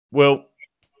Will,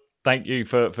 thank you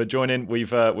for joining.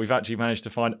 We've actually managed to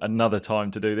find another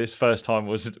time to do this. First time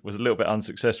was a little bit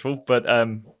unsuccessful, but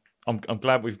I'm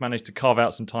glad we've managed to carve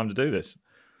out some time to do this.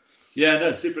 Yeah,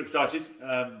 no, super excited.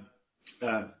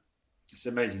 It's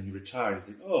amazing. You retire and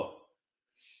you think,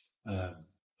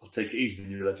 I'll take it easy.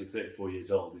 Then you realise you're 34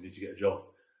 years old. You need to get a job.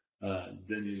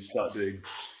 Then you start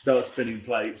spinning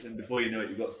plates, and before you know it,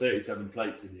 you've got 37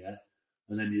 plates in the air.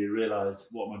 And then you realise,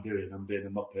 what am I doing? I'm being a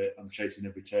muppet. I'm chasing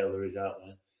every tail there is out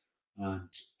there. And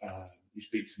you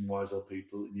speak to some wise old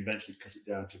people, and you eventually cut it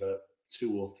down to about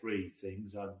 2 or 3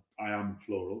 things. I am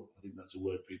plural. I think that's a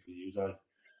word people use. I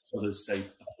sort of say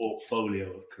a portfolio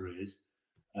of careers.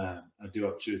 I do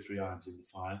have 2 or 3 irons in the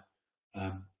fire.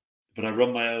 But I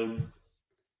run my own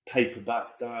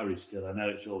paperback diary still. I know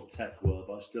it's all tech world,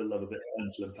 but I still love a bit of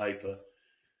pencil and paper.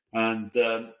 And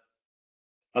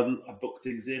I book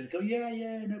things in, go, yeah,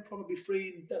 no problem, be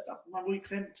free. My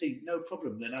week's empty, no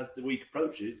problem. Then as the week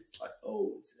approaches, it's like,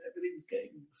 everything's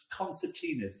getting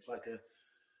concertina. It's like a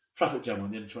traffic jam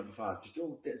on the M25. Just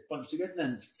all gets bunched together, and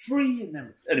then it's free. And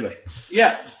then anyway,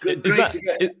 yeah, great to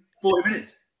get 40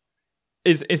 minutes.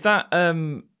 Is that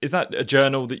a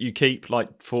journal that you keep, like,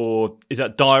 is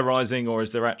that diarising, or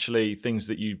is there actually things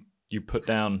that you put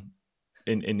down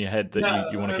in your head that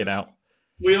you want to get out?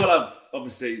 We all have,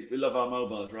 obviously, we love our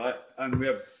mobiles, right? And we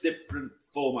have different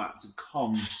formats of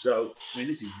comms. So, I mean,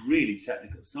 this is really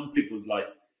technical. Some people would like,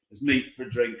 let's meet for a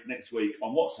drink next week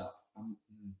on WhatsApp.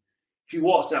 If you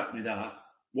WhatsApp me that,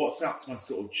 WhatsApp's my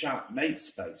sort of chat mate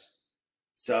space.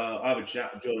 So I have a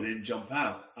chat, join in, jump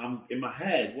out. In my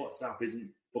head, WhatsApp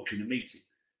isn't booking a meeting.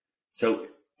 So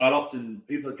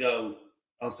people go,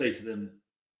 I'll say to them,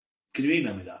 can you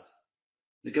email me that?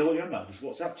 They go, what are you on about? Just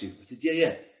WhatsApp to you. I said,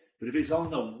 yeah. But if it's on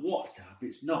the WhatsApp,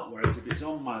 it's not. Whereas if it's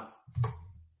on my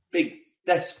big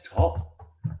desktop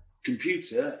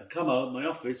computer, I come home, my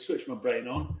office, switch my brain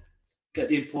on, get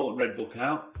the important red book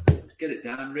out, get it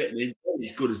down, written in,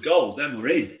 it's good as gold. Then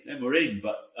we're in.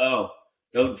 But,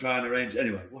 don't try and arrange.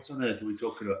 Anyway, what on earth are we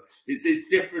talking about? It's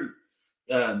different.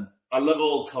 I love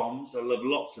all comms. I love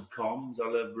lots of comms. I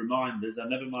love reminders. I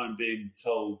never mind being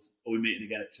told, we're meeting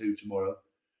again at 2 tomorrow.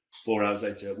 4 hours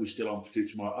later, we're still on for 2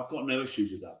 tomorrow. I've got no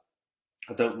issues with that.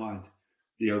 I don't mind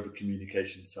the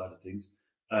over-communication side of things.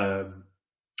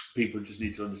 People just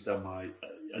need to understand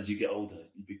as you get older,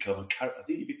 you become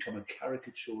a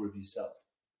caricature of yourself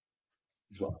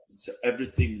as well. So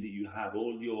everything that you have,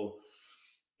 all your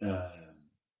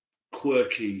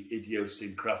quirky,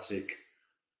 idiosyncratic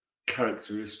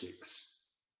characteristics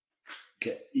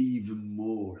get even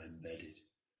more embedded.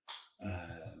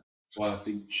 Why I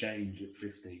think change at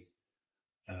 50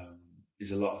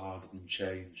 is a lot harder than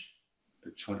change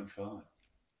at 25.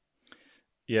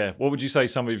 Yeah. What would you say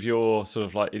some of your sort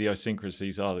of like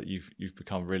idiosyncrasies are that you've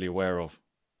become really aware of?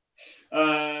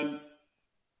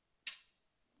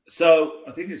 So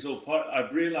I think it's all part.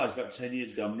 I've realised about 10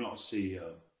 years ago, I'm not a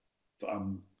CEO, but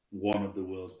I'm one of the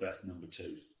world's best number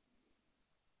 2s.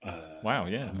 Wow.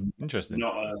 Yeah. Interesting.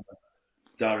 Not a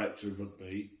director of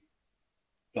rugby,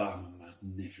 but I'm a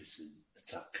magnificent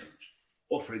attack coach.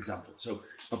 Or, for example, so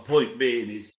my point being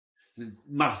is there's a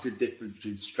massive difference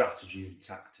between strategy and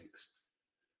tactics.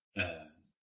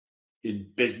 In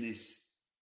business,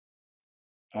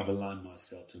 I've aligned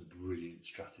myself to a brilliant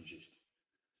strategist,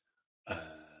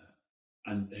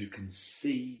 and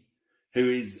who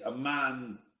is a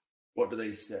man. What do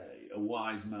they say? A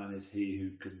wise man is he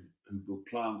who will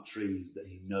plant trees that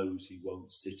he knows he won't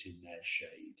sit in their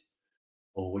shade.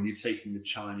 Or when you're taking the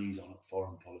Chinese on at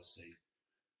foreign policy,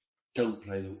 don't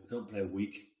play a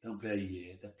week, don't play a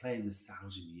year. They're playing the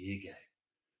 1,000-year game.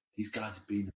 These guys are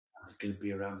going to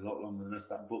be around a lot longer than us.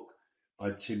 That book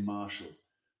by Tim Marshall,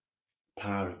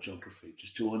 Power of Geography,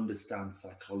 just to understand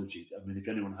psychology. I mean, if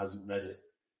anyone hasn't read it,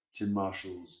 Tim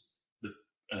Marshall's The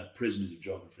Prisoners of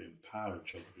Geography and Power of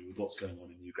Geography, with what's going on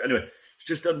in Ukraine. Anyway, it's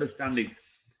just understanding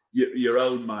your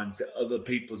own mindset, other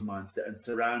people's mindset, and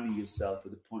surrounding yourself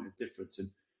with a point of difference. And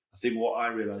I think what I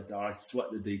realised, I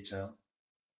sweat the detail.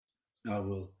 I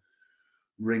will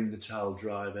wring the towel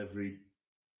dry of every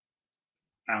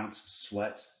ounce of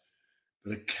sweat,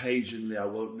 but occasionally I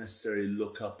won't necessarily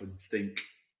look up and think,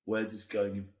 where's this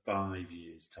going in 5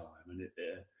 years' time?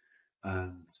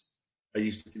 And I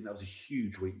used to think that was a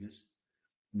huge weakness.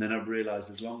 And then I've realised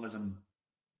as long as I'm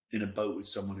in a boat with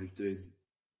someone who's doing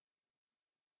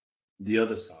the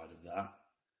other side of that,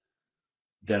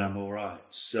 then I'm all right.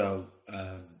 So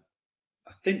I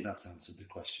think that's answered the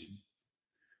question.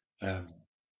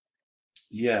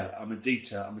 Yeah, I'm a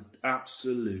detail. I'm an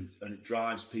absolute, and it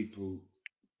drives people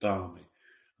balmy.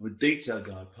 I'm a detail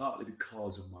guy, partly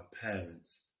because of my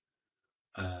parents.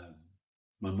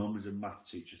 My mum was a maths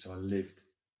teacher, so I lived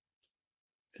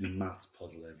in a maths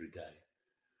puzzle every day.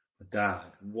 My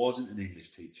dad wasn't an English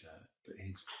teacher, but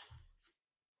his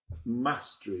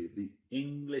mastery of the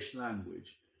English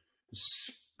language, the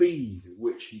speed at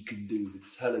which he can do the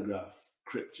Telegraph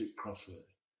cryptic crossword.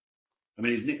 I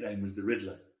mean, his nickname was the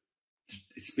Riddler.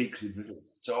 He speaks in riddles.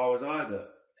 So I was either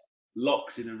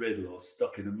locked in a riddle or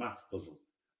stuck in a maths puzzle.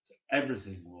 So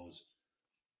everything was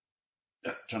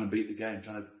trying to beat the game,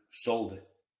 trying to solve it.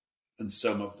 And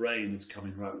so my brain is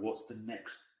coming, right, what's the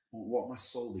next, what am I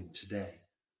solving today?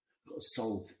 I've got to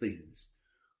solve things.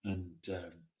 And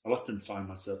I'll often find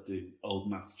myself doing old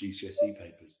maths GCSE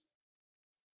papers.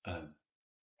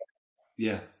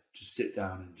 Just sit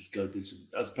down and just go do some,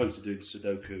 as opposed to doing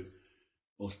Sudoku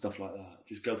or stuff like that.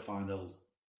 Just go find old,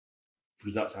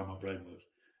 because that's how my brain works.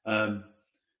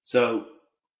 So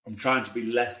I'm trying to be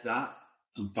less that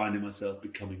and finding myself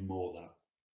becoming more that.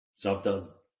 So I've done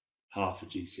half a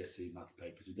GCSE maths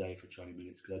paper today for 20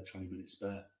 minutes because I had 20 minutes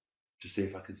spare to see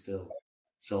if I can still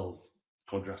solve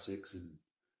quadratics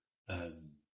and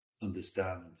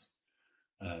understand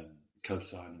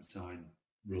cosine and sine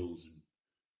rules and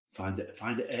find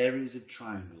areas of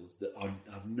triangles that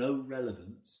have no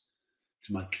relevance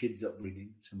to my kids'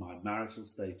 upbringing, to my marital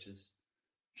status,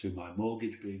 to my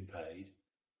mortgage being paid,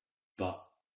 but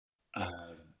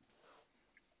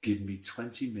give me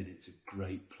 20 minutes of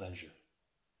great pleasure.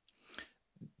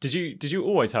 Did you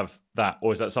always have that,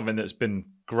 or is that something that's been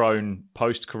grown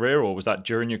post career, or was that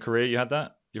during your career you had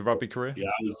that, your rugby career?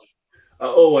 Yeah, I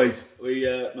always.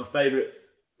 My favourite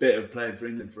bit of playing for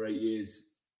England for 8 years.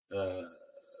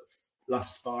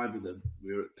 Last 5 of them,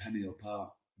 we were at Pennyhill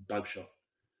Park, Bagshot.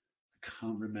 I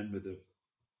can't remember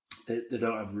they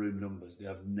don't have room numbers. They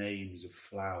have names of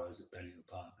flowers at Pennyhill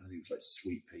Park. I think it was like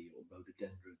sweet pea or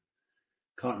rhododendron.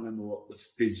 Can't remember what the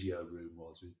physio room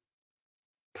was with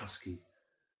Paskey,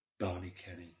 Barney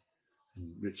Kenny,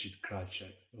 and Richard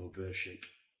Krychek or Vershik,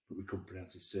 but we couldn't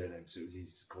pronounce his surname, so it was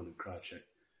easy to call him Krychek.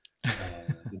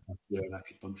 Wearing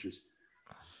acupuncturists.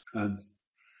 And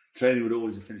training would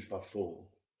always have finished by 4.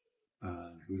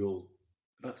 And we'd all,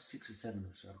 about 6 or 7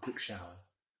 of us, have a quick shower,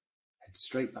 head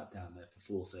straight back down there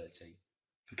for 4:30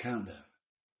 for countdown.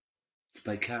 To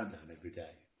play countdown every day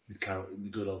with the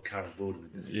good old Carol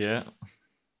Vorderman. Yeah.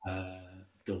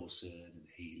 Dawson and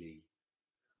Healy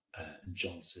and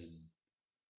Johnson.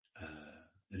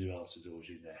 And who else was always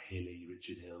in there? Hilly,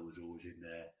 Richard Hill was always in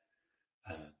there.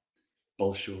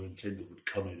 Bolshaw and Tyndall would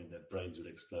come in and their brains would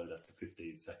explode after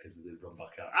 15 seconds and they'd run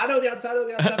back out. I know the answer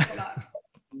for that.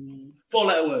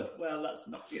 4-letter word. Well, that's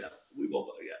not, we won't.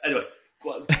 Yeah. Anyway,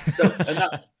 and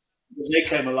that's, they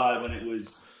came alive when it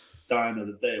was Die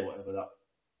Another Day or whatever that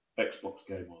Xbox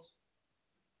game was.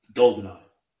 GoldenEye.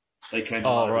 They came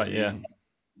alive. Oh, right, yeah. And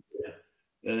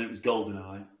then it was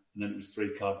GoldenEye, and then it was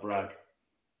 3-card brag.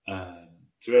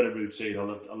 So we had a routine. I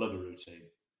love a routine.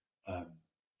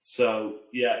 So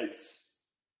yeah, it's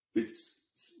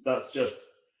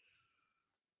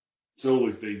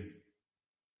always been.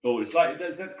 Oh, it's like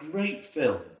that great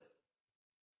film,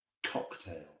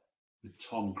 Cocktail, with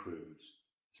Tom Cruise.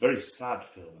 It's a very sad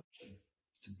film, actually.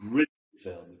 It's a brilliant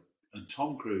film, and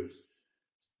Tom Cruise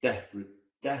is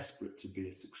desperate to be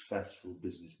a successful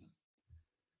businessman.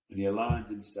 And he aligns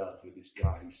himself with this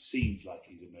guy who seems like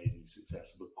he's amazingly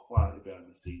successful, but quietly behind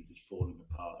the scenes is falling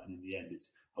apart. And in the end,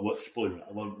 I won't spoil it,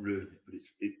 I won't ruin it, but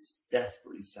it's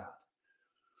desperately sad.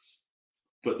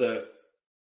 But the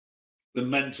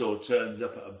mentor turns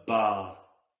up at a bar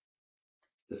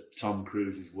that Tom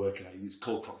Cruise is working at. He's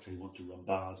called Cocktail. He wants to run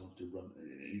bars, and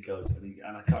he goes, and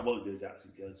I won't do his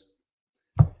accent. He goes,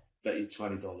 bet you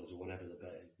 $20 or whatever the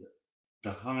bet is, that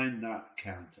behind that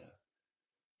counter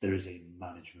there is a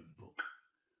management book.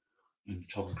 And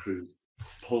Tom Cruise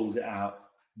pulls it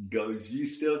out and goes, you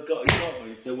still got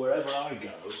me. So wherever I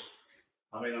go,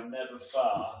 I'm never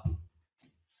far.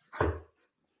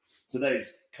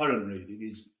 Today's current reading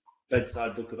is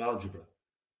Bedside Book of Algebra.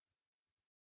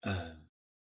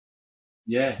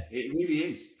 Yeah, it really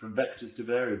is. From vectors to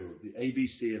variables, the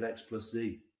ABC of X plus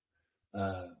Z.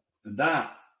 And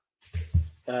that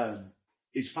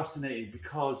is fascinating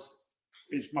because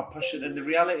it's my passion. And the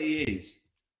reality is,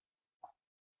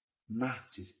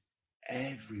 maths is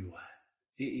everywhere.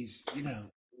 It is,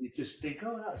 you just think,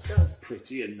 oh, that's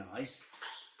pretty and nice.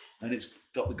 And it's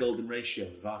got the golden ratio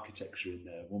of architecture in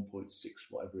there, 1.6,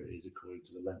 whatever it is, according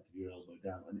to the length of your elbow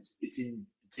down. And it's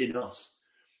in us.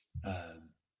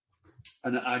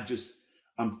 And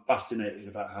I'm fascinated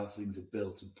about how things are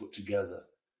built and put together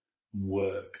and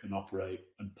work and operate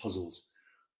and puzzles.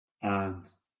 And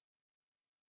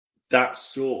that's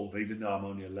sort of, even though I'm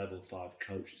only a level 5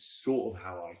 coach, it's sort of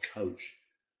how I coach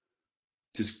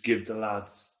just give the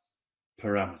lads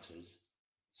parameters.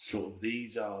 Sort of,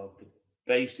 these are the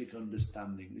basic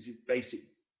understanding. This is basic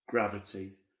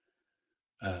gravity,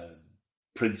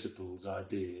 principles,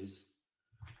 ideas.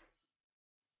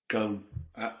 Go.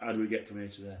 How do we get from here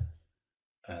to there?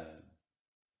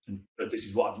 But this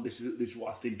is what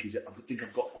I think is. I think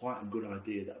I've got quite a good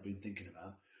idea that I've been thinking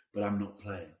about, but I'm not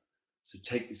playing. So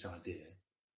take this idea,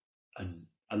 and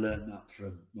I learned that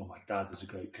from my dad was a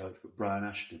great coach, but Brian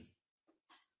Ashton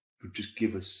would just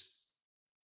give us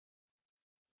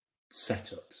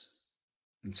setups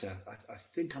and say, I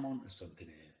think I'm onto something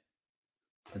here.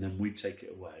 And then we'd take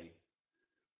it away,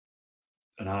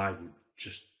 and I would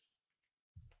just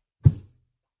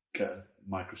get a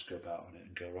microscope out on it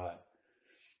and go, right,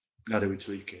 how do we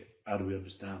tweak it? How do we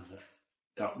understand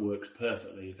that works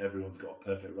perfectly if everyone's got a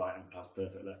perfect right-hand pass,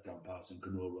 perfect left-hand pass, and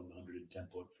can all run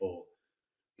 110.4?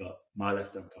 But my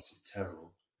left-hand pass is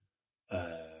terrible.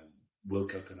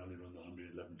 Wilco can only run the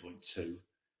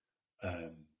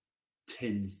 111.2.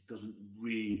 Tins doesn't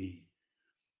really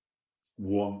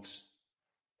want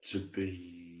to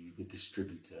be the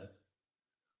distributor.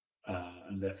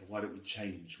 And therefore, why don't we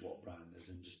change what Brian does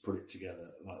and just put it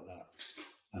together like that?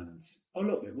 And, oh,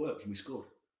 look, it worked and we scored.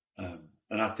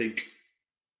 And I think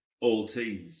all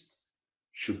teams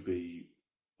should be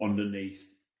underneath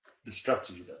the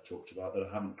strategy that I talked about that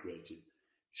I haven't created.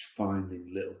 Is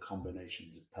finding little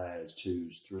combinations of pairs,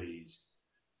 2s, 3s,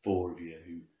 4 of you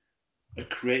who are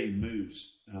creating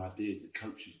moves and ideas that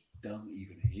coaches don't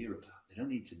even hear about. They don't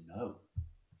need to know.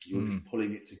 You're just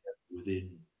pulling it together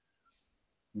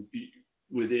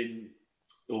within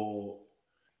or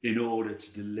in order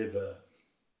to deliver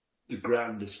the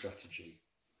grander strategy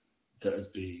that has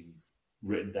been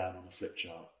written down on a flip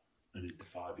chart and is the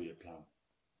 5-year plan.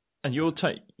 And you're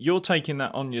taking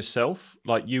that on yourself,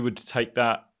 like you would take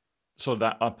that sort of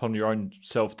that up on your own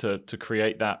self to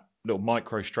create that little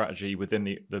micro strategy within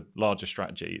the larger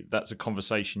strategy. That's a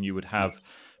conversation you would have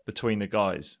between the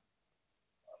guys.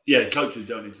 Yeah, coaches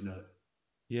don't need to know.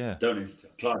 Yeah, don't need to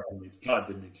know. Clive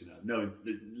didn't need to know. No,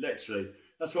 there's literally,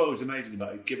 that's what was amazing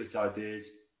about it. Give us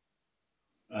ideas,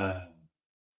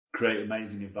 create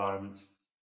amazing environments.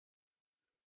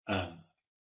 And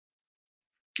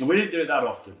we didn't do it that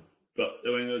often, but I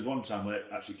mean, there was one time where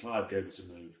actually Clive gave us a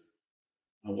move.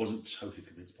 I wasn't totally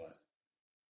convinced by it.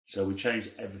 So we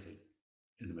changed everything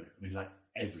in the move. I mean, like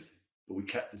everything. But we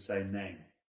kept the same name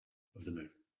of the move.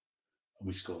 And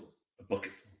we scored a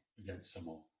bucketful against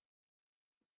someone.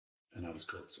 And I was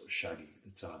called sort of Shaggy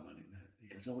at the time. And he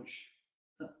goes, oh,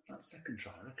 that second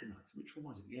try, I recognise. Which one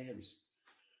was it? Yeah, it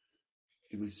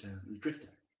was Drifter.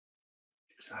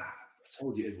 He goes, I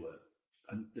told you it'd work.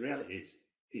 And the reality is,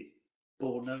 it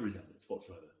bore no resemblance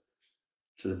whatsoever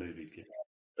to the movie he'd given.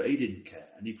 But he didn't care,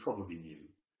 and he probably knew.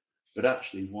 But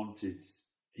actually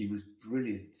he was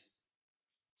brilliant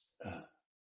at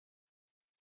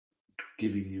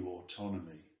giving you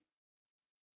autonomy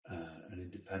and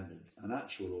independence and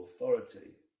actual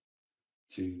authority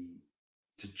to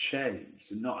change,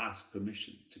 to not ask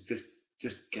permission, to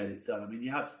just get it done. I mean,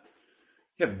 you have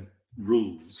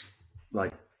rules,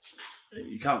 like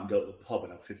you can't go to the pub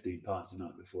and have 15 pints a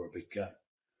night before a big game.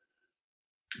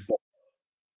 But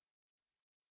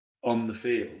on the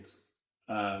field,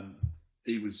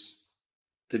 he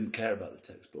didn't care about the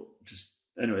textbook. Just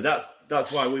anyway,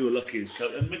 that's why we were lucky as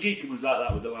coach. And McGeechan was like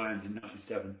that with the Lions in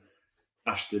 '97.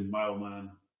 Ashton, my old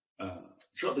man.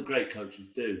 It's what the great coaches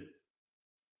do.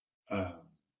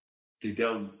 They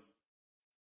don't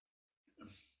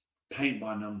paint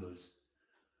by numbers.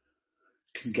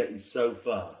 Can get you so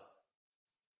far.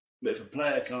 But if a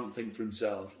player can't think for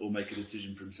himself or make a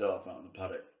decision for himself out on the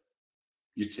paddock,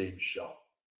 your team's shot.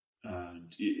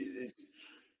 And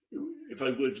if I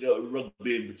were to go to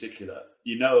rugby in particular,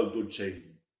 you know a good team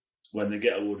when they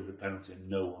get awarded a penalty and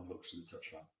no one looks to the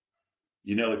touchline.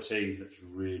 You know a team that's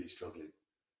really struggling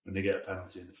when they get a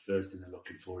penalty and the first thing they're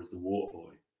looking for is the water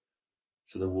boy.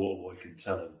 So the water boy can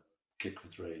tell them, kick for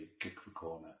 3, kick for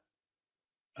corner.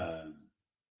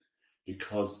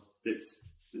 Because it's,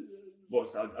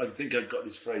 I think I got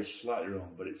this phrase slightly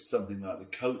wrong, but it's something like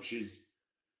the coaches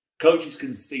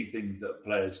can see things that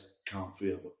players can't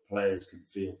feel, but players can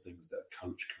feel things that a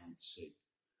coach can't see.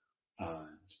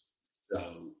 And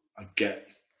so I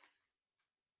get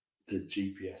the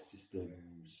GPS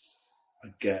systems, I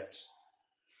get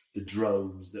the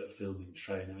drones that are filming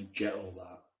training, I get all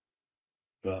that.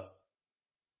 But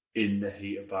in the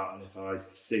heat of battle, if I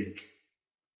think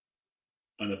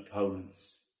an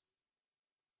opponent's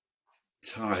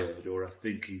tired or I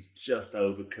think he's just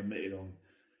overcommitted on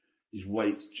his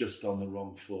weight's just on the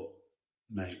wrong foot,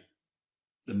 mate,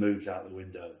 the move's out the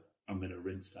window. I'm going to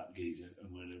rinse that geezer.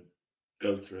 I'm going to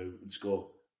go through and score.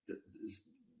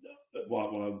 Why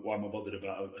am I bothered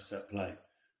about a set play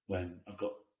when I've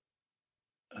got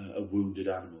a wounded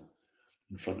animal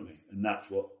in front of me? And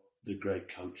that's what the great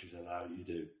coaches allow you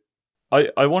to do.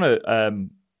 I want to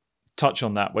touch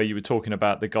on that, where you were talking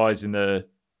about the guys that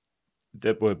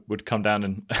would come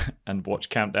down and watch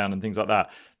Countdown and things like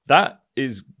that. That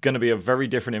is going to be a very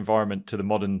different environment to the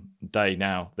modern day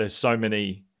now. There's so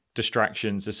many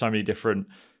distractions. There's so many different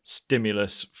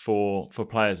stimulus for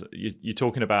players. You're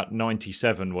talking about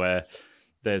 97, where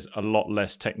there's a lot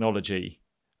less technology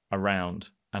around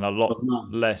and a lot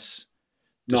less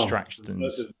distractions.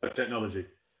 There's no technology.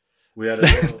 We had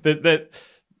a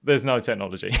there's no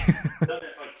technology. I don't know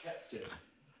if I kept it.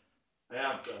 I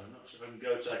have done. I'm not sure if I can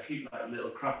go to. I keep like little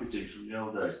crappy things from the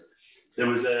old days.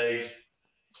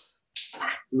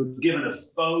 We were given a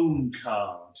phone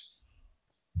card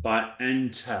by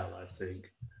Intel, I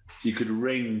think. So you could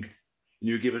ring, and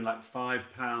you were given like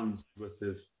 £5 worth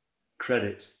of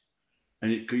credit,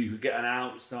 and you could get an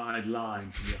outside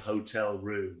line from your hotel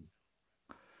room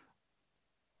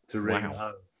to ring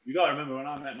home. You got to remember, when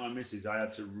I met my missus, I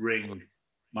had to ring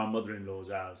my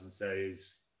mother-in-law's house and say,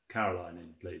 "Is Caroline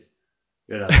in, please?"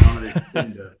 You know, none of this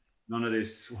Tinder, none of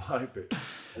this swiping.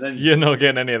 And then you're not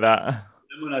getting any of that.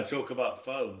 Then when I talk about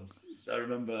phones, I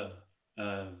remember,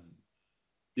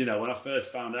 when I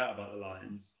first found out about the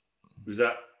Lions, was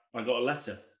that I got a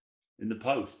letter in the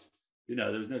post.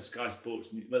 There was no Sky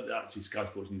Sports News. Well, actually, Sky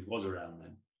Sports News was around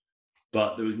then,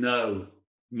 but there was no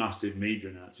massive media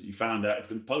announcement. You found out if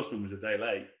the postman was a day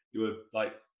late, you were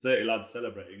like 30 lads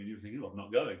celebrating, and you were thinking, "Oh, I'm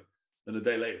not going." Then a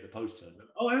day later, the post turned up,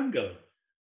 "Oh, I am going."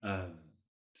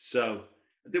 So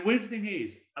the weird thing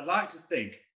is, I'd like to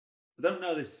think, I don't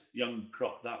know this young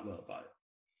crop that well, but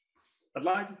I'd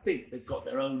like to think they've got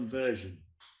their own version.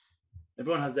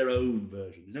 Everyone has their own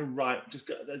version. There's no right.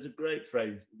 There's a great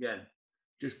phrase again.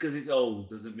 Just because it's old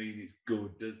doesn't mean it's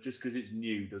good. Just because it's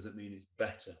new doesn't mean it's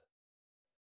better.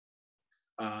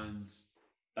 And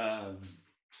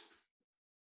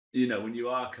when you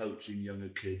are coaching younger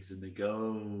kids and they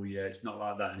go, "Oh yeah, it's not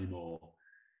like that anymore."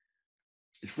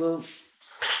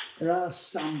 There are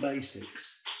some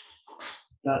basics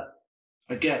that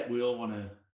I get. We all want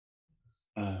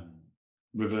to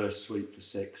reverse sweep for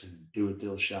 6 and do a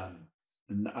Dilshan,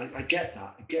 and I get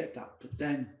that. But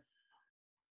then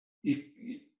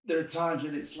there are times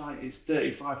when it's like it's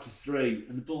 35-3,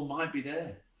 and the ball might be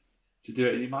there to do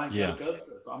it, and you might go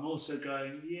for it. But I'm also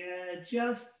going,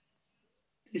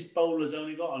 this bowler's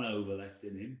only got an over left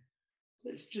in him.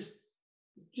 Let's just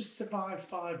survive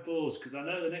 5 balls, because I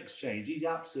know the next change he's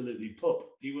absolutely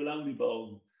pup. He will only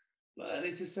bowl, and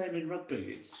it's the same in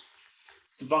rugby. It's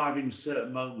surviving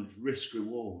certain moments, risk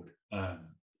reward. I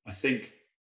think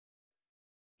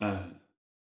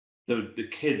the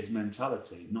kids'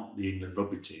 mentality, not the England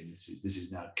rugby team. This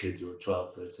is now kids who are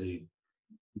 12, 13.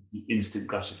 Instant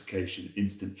gratification,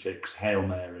 instant fix, Hail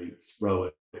Mary, throw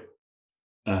it.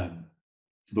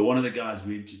 But one of the guys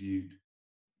we interviewed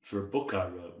for a book I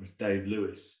wrote was Dave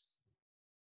Lewis,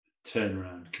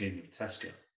 turnaround king of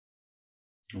Tesco.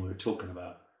 And we were talking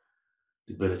about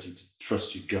the ability to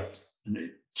trust your gut.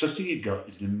 And trusting your gut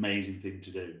is an amazing thing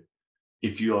to do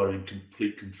if you are in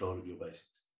complete control of your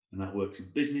basics. And that works in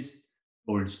business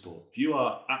or in sport. If you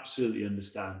are absolutely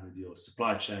understand with your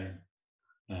supply chain,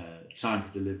 time to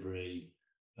delivery,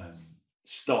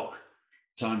 stock,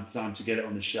 time to get it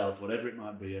on the shelf, whatever it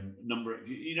might be, a number of,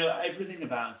 everything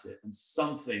about it, and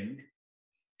something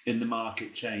in the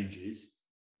market changes,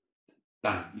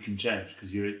 bang, you can change,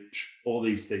 because you're all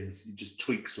these things, you just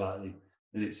tweak slightly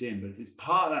and it's in. But if it's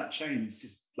part of that chain, it's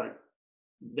just like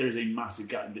there is a massive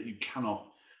gap that you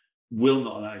will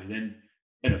not allow you. Then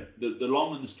the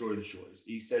long and the story of the short is,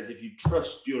 he says, if you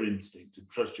trust your instinct and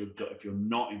trust your gut, if you're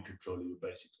not in control of your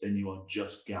basics, then you are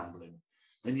just gambling.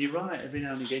 And you're right, every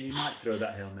now and again you might throw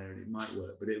that Hail Mary and it might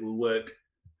work, but it will work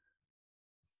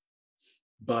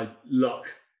by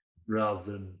luck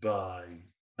rather than by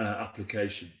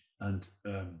application. And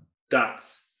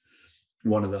that's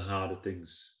one of the harder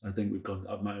things. I think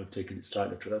I might have taken it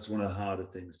slightly, but that's one of the harder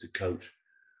things to coach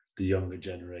the younger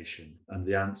generation. And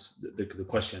the answer, the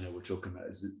question I know we're talking about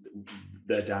is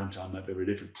their downtime might be very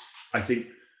different. I think,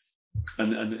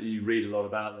 and you read a lot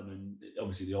about them, and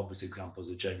obviously the obvious examples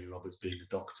are Jamie Roberts being a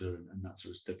doctor and that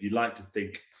sort of stuff. You'd like to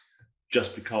think,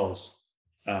 just because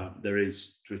there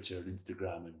is Twitter and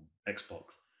Instagram and Xbox,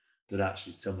 that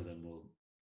actually some of them will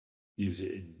use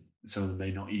it some of them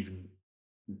may not even,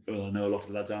 well, I know a lot of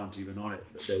the lads aren't even on it,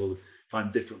 but they will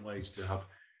find different ways to have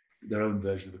their own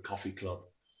version of a coffee club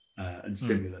and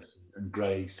stimulus, and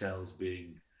grey cells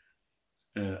being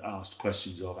asked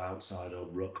questions of outside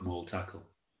of ruck, maul, tackle.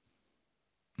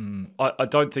 I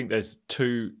don't think there's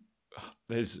two.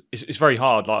 It's very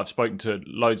hard. Like I've spoken to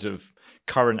loads of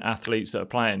current athletes that are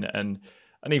playing, and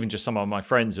even just some of my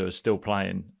friends who are still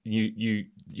playing. You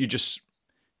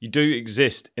do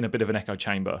exist in a bit of an echo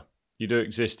chamber. You do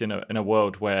exist in a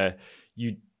world where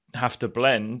you have to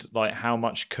blend like how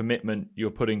much commitment you're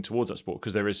putting towards that sport,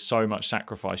 because there is so much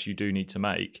sacrifice you do need to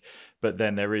make, but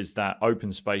then there is that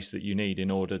open space that you need in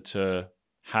order to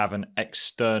have an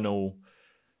external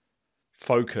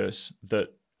focus that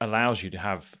allows you to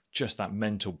have just that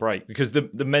mental break, because the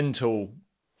mental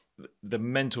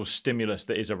stimulus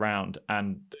that is around,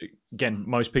 and again,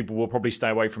 most people will probably stay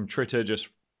away from Twitter just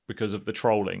because of the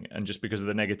trolling and just because of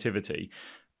the negativity,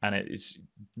 and it's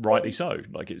rightly so.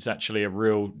 Like, it's actually a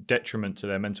real detriment to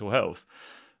their mental health.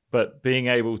 But being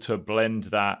able to blend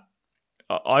that,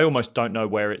 I almost don't know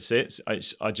where it sits.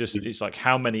 It's like,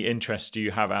 how many interests do you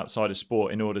have outside of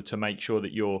sport in order to make sure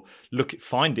that you're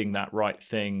finding that right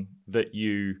thing that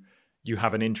you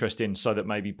have an interest in, so that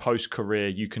maybe post-career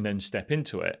you can then step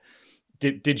into it.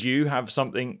 Did you have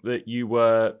something that you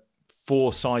were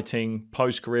foresighting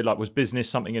post-career? Like, was business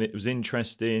something and it was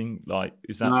interesting? Like,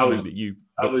 is that something that you...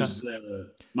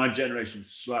 My generation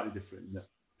is slightly different.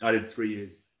 I did 3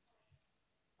 years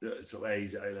sort of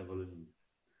A's at A level, and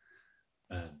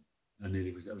I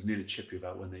was nearly chippy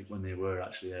about when they were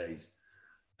actually A's.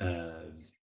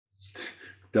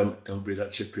 Don't be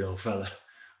that chippy old fella.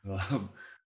 And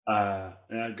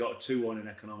I got a 2-1 in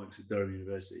economics at Durham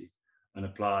University and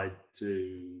applied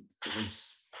to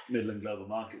Midland Global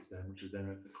Markets then, which was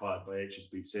then acquired by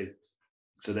HSBC.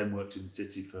 So then worked in the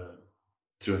city for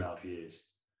 2.5 years.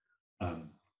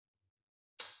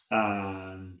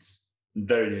 And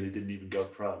very nearly didn't even go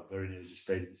pro. Very nearly just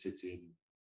stayed in the city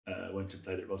and went and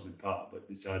played at Roslyn Park, but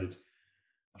decided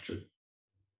after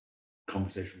a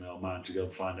conversation with my old man to go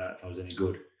and find out if I was any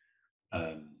good.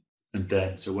 And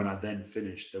then, so when I then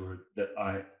finished,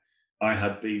 I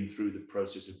had been through the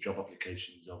process of job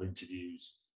applications, of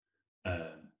interviews,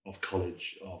 of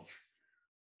college, of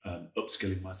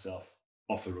upskilling myself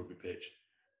off the rugby pitch,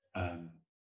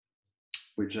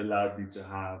 which allowed me to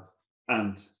have.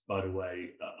 And by the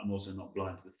way, I'm also not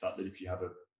blind to the fact that if you have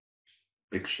a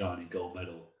big shiny gold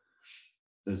medal,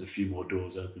 there's a few more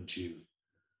doors open to you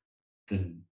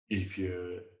than if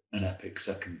you're an epic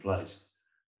second place.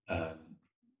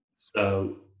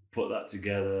 So put that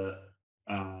together,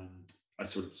 and I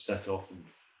sort of set off, and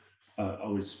I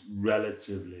was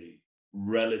relatively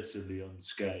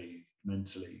unscathed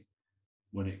mentally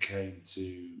when it came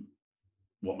to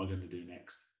what am I going to do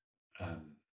next.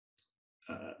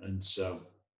 And so,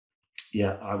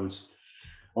 yeah, I was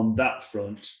on that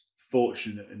front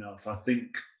fortunate enough. I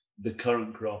think the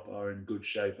current crop are in good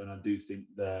shape, and I do think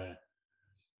their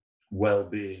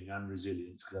well-being and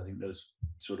resilience, because I think those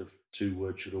sort of two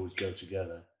words should always go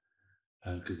together,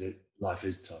 because life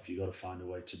is tough. You've got to find a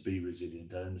way to be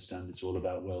resilient. I understand it's all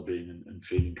about well-being and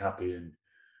feeling happy and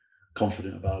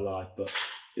confident about life, but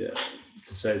yeah,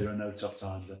 to say there are no tough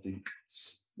times, I think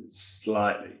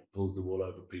slightly pulls the wool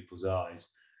over people's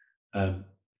eyes.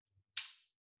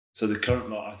 So the current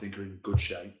lot, I think, are in good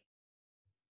shape.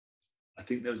 I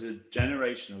think there was a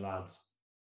generation of lads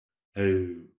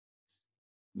who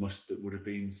would have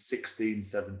been 16,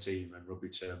 17 when rugby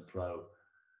turned pro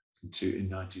in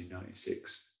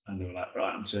 1996. And they were like,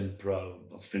 right, I'm turning pro,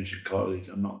 I'm finishing college,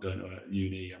 I'm not going to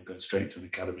uni, I'm going straight to an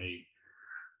academy,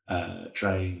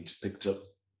 trained, picked up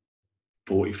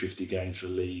 40, 50 games for a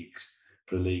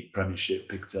league premiership,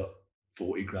 picked up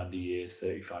 40 grand a year,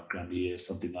 35 grand a year,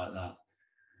 something like that.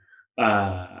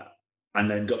 And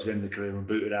then got to the end of the career and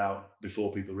booted out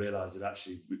before people realised that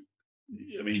actually,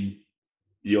 I mean,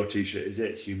 your T-shirt is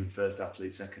it, human first,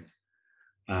 athlete second.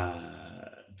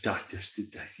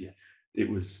 It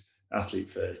was athlete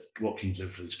first. What can you do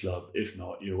for this club? If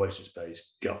not, you're a waste of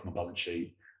space. Get off my balance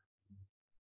sheet.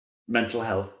 Mental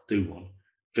health, do one.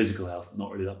 Physical health,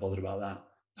 not really that bothered about that.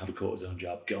 Have a cortisone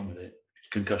jab, get on with it.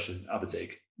 Concussion, have a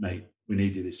dig, mate. We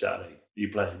need you this Saturday. Are you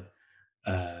playing?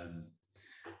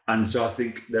 And so I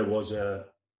think there was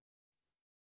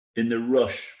in the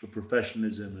rush for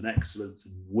professionalism and excellence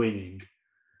and winning,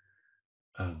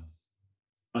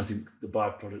 I think the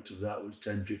byproduct of that was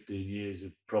 10, 15 years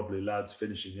of probably lads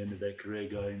finishing the end of their career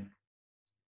going,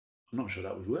 I'm not sure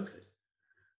that was worth it.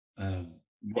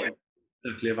 What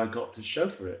exactly have I got to show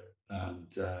for it? And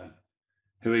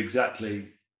who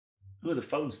are the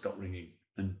phones stopped ringing?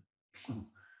 And,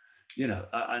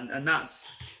 and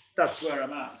that's where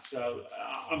I'm at. So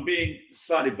I'm being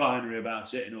slightly binary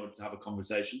about it in order to have a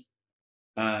conversation.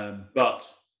 But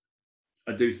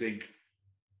I do think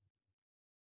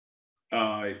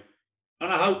I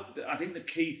think the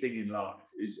key thing in life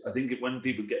is, I think when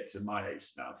people get to my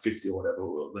age now, 50 or whatever,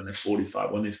 or when they're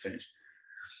 45, when they've finished,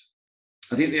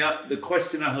 I think the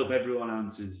question I hope everyone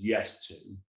answers yes to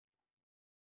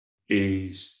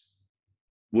is,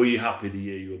 were you happy the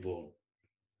year you were born?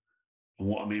 And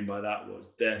what I mean by that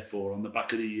was, therefore, on the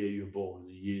back of the year you were born,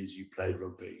 the years you played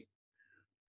rugby,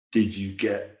 did you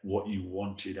get what you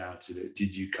wanted out of it?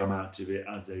 Did you come out of it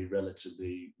as a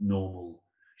relatively normal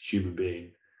human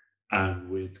being and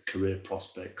with career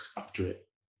prospects after it?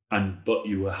 But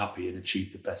you were happy and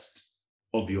achieved the best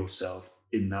of yourself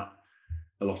in that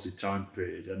allotted time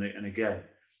period. And again,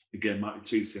 might be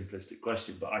too simplistic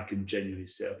question, but I can genuinely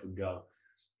sit up and go,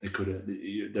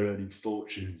 they're earning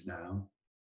fortunes now,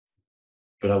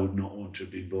 but I would not want to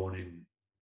have been born in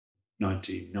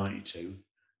 1992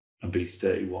 and be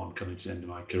 31 coming to the end of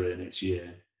my career next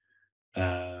year.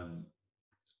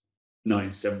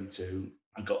 1972,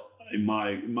 I got in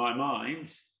my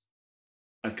mind,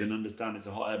 I can understand it's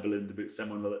a hot air balloon, but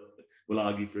someone will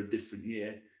argue for a different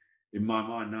year. In my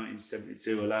mind,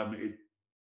 1972 allowed me to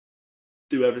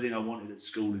do everything I wanted at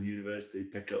school and university,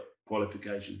 pick up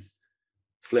qualifications,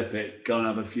 flip it, go and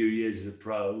have a few years as a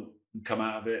pro, and come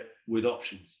out of it with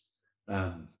options.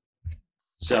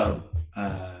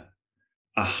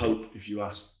 I hope if you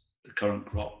ask the current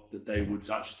crop that they would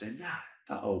actually say, nah,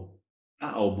 that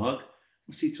old mug,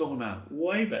 what's he talking about?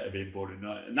 Way better being born in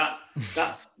night. And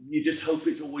that's you just hope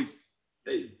it's always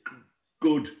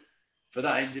good for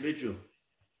that individual.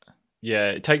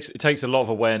 Yeah, it takes a lot of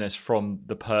awareness from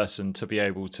the person to be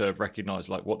able to recognize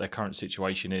like what their current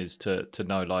situation is, to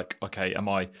know like, okay, am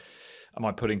I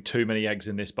putting too many eggs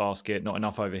in this basket, not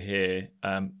enough over here?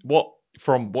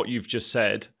 From what you've just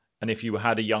said, and if you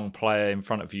had a young player in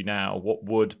front of you now, what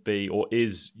would be or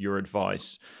is your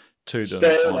advice to them?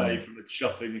 Stay away from a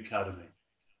chuffing academy.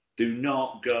 Do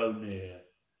not go near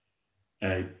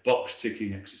a box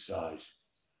ticking exercise.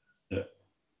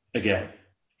 Again,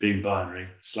 being binary,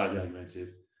 slightly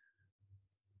augmented.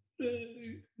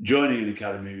 Joining an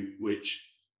academy which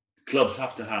clubs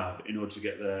have to have in order to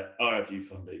get their RFU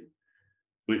funding,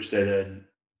 which they then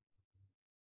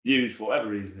use for whatever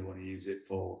reason they want to use it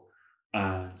for.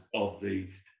 And of the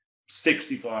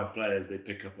 65 players they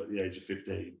pick up at the age of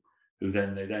 15, who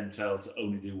they then tell to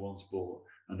only do one sport,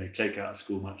 and they take out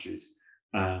school matches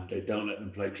and they don't let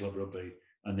them play club rugby,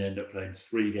 and they end up playing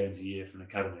 3 games a year for an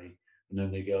academy, and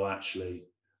then they go, actually,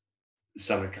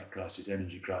 salary cap crisis,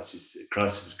 energy crisis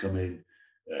has come in,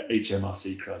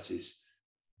 HMRC crisis.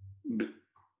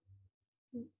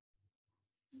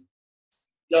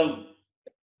 Don't,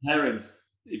 parents,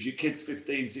 if your kid's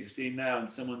 15, 16 now and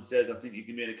someone says, I think you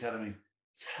can be an academy,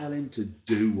 tell him to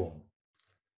do one.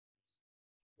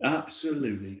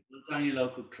 Absolutely. Go down your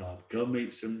local club, go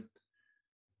meet some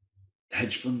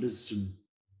hedge funders, some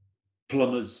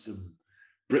plumbers, some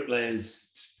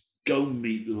bricklayers, go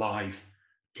meet life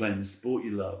playing the sport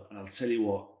you love. And I'll tell you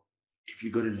what, if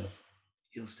you're good enough,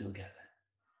 you'll still get there.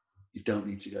 You don't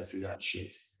need to go through that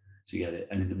shit to get it.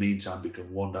 And in the meantime,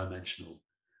 become one-dimensional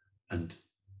and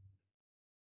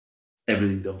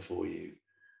everything done for you.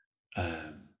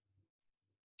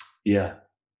 Yeah.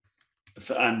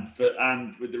 And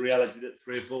with the reality that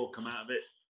 3 or 4 come out of it,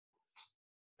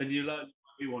 and you might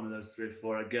be one of those 3 or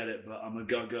 4, I get it, but I'm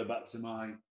going to go back to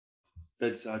my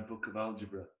bedside book of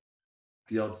algebra.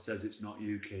 The odds says it's not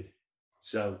you, kid.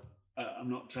 So I'm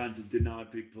not trying to deny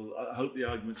people. I hope the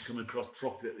arguments come across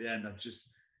properly at the end.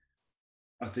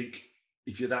 I think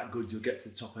if you're that good, you'll get to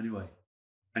the top anyway.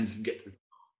 And you can get to the top.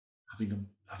 I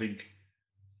think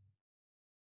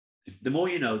the more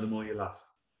you know, the more you laugh.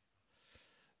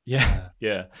 Yeah,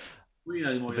 yeah. Well, you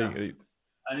know, the more you laugh.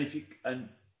 And if you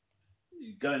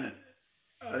going,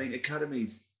 I think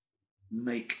academies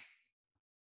make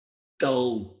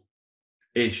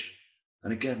dull-ish.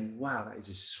 And again, wow, that is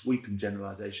a sweeping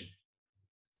generalisation.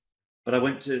 But I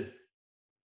went to,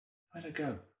 where'd I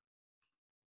go?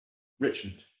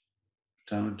 Richmond.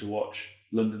 Down to watch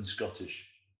London Scottish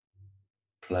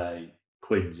play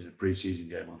Quins in a pre-season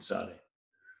game on Saturday.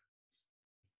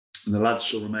 And the lads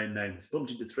shall remain nameless.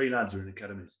 Bumped into 3 lads who are in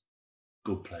academies.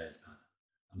 Good players, man.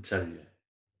 I'm telling you,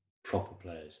 proper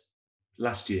players.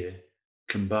 Last year,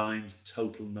 combined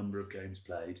total number of games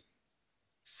played,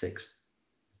 6.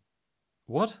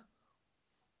 What?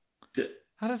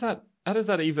 How does that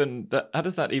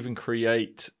even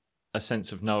create a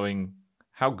sense of knowing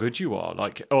how good you are,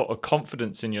 like, or a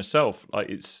confidence in yourself? Like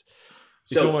it's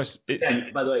almost.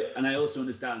 By the way, and I also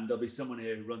understand there'll be someone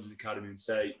here who runs an academy and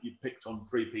say you picked on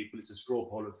 3 people. It's a straw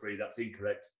poll of 3. That's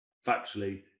incorrect.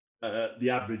 Factually, the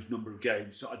average number of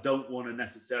games. So I don't want to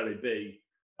necessarily be.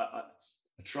 I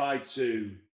try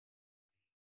to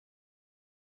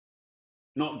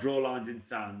not draw lines in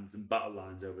sands and battle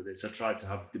lines over this. I tried to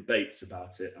have debates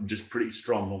about it. I'm just pretty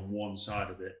strong on one side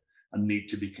of it and need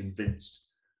to be convinced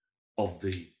of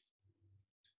the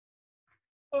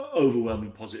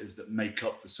overwhelming positives that make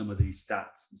up for some of these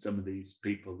stats and some of these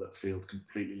people that feel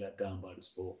completely let down by the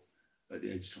sport at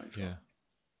the age of 25.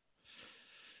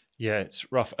 Yeah, it's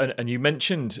rough. And you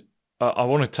mentioned, I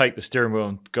want to take the steering wheel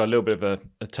and go a little bit of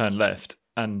a turn left.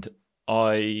 And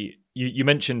you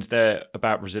mentioned there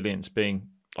about resilience being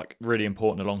like really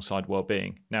important alongside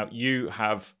well-being. Now, you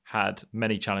have had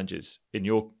many challenges in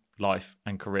your life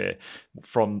and career,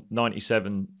 from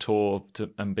 97 tour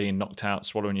and being knocked out,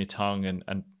 swallowing your tongue,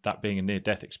 and that being a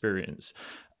near-death experience,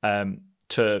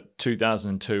 to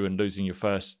 2002 and losing your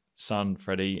first son,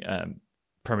 Freddie,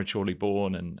 prematurely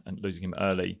born and losing him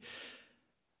early.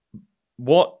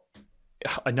 What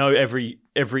I know, every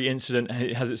incident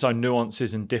has its own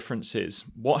nuances and differences.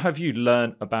 What have you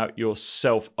learned about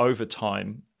yourself over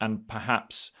time, and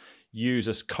perhaps use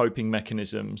as coping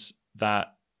mechanisms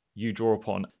that you draw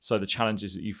upon? So the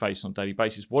challenges that you face on a daily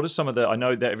basis, what are some of the, I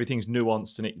know that everything's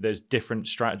nuanced and there's different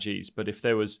strategies, but if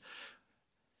there was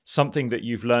something that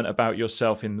you've learned about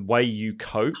yourself in the way you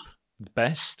cope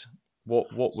best,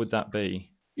 what would that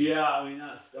be? Yeah, I mean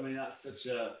that's such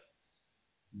a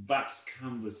vast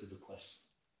canvas of a question.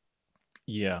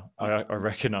 Yeah, I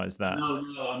recognise that. No,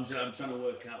 I'm trying to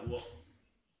work out what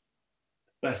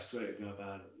best way to go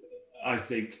about it. I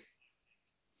think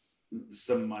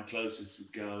some of my closest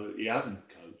would go, he hasn't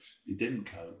coped, he didn't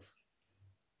cope,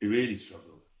 he really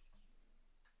struggled,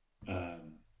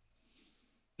 and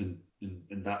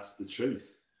that's the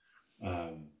truth.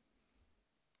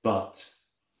 But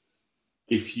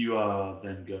if you are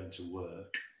then going to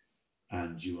work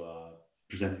and you are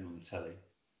presenting on the telly,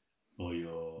 or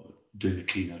you're doing a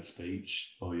keynote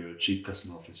speech, or you're a chief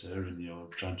customer officer and you're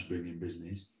trying to bring in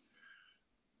business,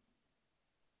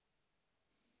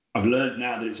 I've learned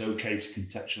now that it's okay to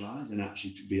contextualize and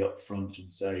actually to be upfront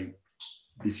and say,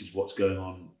 this is what's going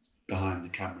on behind the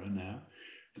camera now.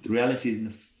 But the reality is, in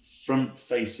the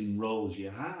front-facing roles you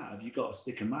have, you've got to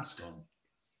stick a mask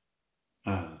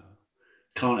on.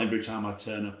 Can't every time I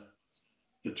turn up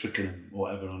at Twickenham or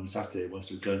whatever on Saturday,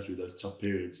 once we're going through those tough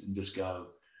periods, and just go,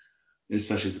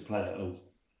 especially as a player, oh,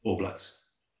 All Blacks,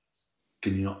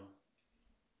 can you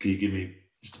give me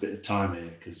just a bit of time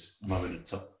here because I'm having a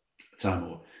tough time?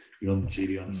 Or you're on the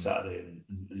TV on a Saturday and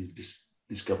you've just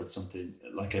discovered something,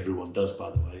 like everyone does,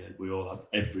 by the way. We all have,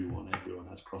 everyone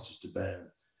has crosses to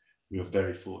bear. We are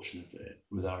very fortunate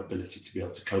with our ability to be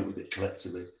able to cope with it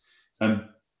collectively.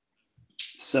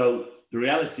 So the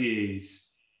reality is,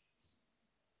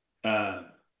 I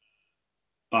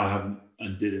haven't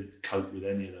and didn't cope with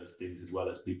any of those things as well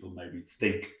as people maybe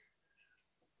think.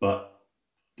 But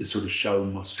the sort of show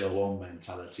must go on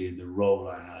mentality and the role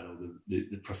I had, or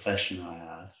the profession I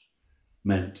had,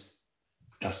 meant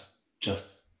that's just,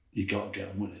 you got to get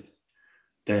on with it.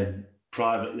 Then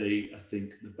privately, I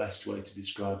think the best way to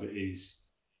describe it is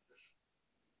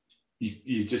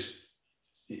you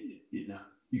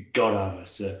got to have a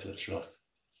circle of trust.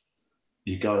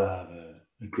 You got to have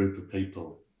a group of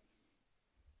people,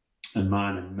 and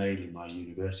mine are mainly my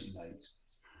university mates,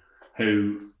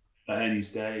 who at any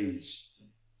stage,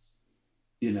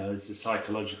 it's a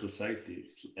psychological safety.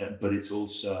 But it's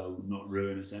also not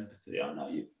ruinous empathy. I know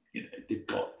you've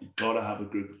got to have a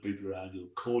group of people around who'll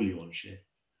call you on shit.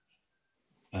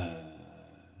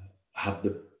 Have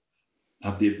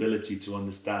the ability to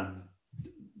understand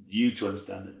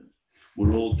that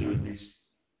we're all doing this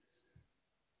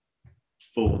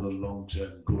for the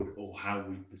long-term good, or how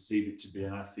we perceive it to be.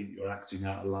 And I think you're acting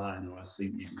out of line, or I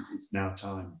think it's now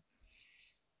time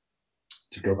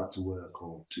to go back to work,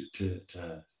 or to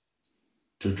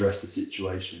address the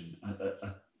situation.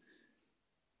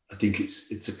 I think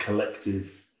it's a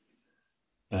collective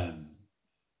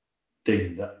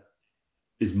thing that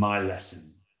is my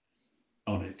lesson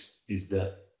on it, is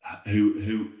that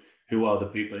who are the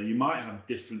people. And you might have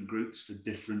different groups for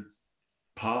different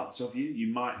parts of you. You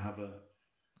might have a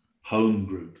home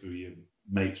group who are your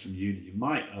mates from uni. You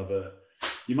might have a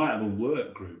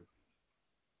work group.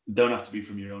 You don't have to be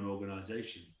from your own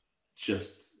organisation.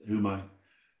 Just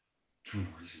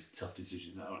this is a tough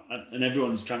decision. And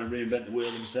everyone's trying to reinvent the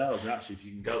wheel themselves. And actually, if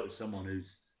you can go to someone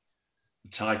who's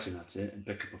tighten at it and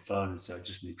pick up a phone and say, I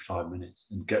just need 5 minutes,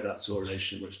 and get that sort of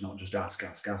relationship where it's not just ask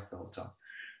the whole time.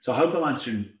 So I hope I'm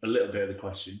answering a little bit of the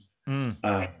question.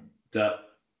 That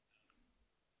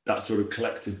sort of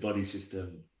collective body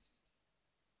system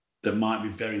that might be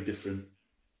very different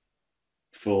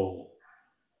for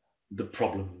the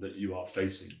problem that you are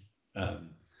facing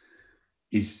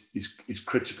is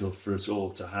critical for us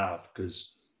all to have,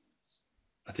 because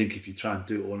I think if you try and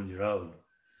do it all on your own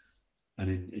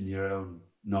and in your own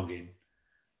noggin,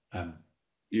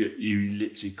 you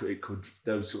literally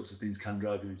those sorts of things can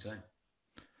drive you insane.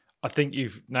 I think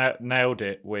you've nailed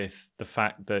it with the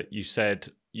fact that you said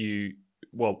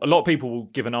well, a lot of people will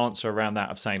give an answer around that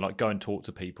of saying like, go and talk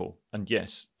to people. And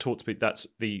yes, talk to people. That's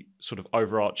the sort of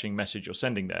overarching message you're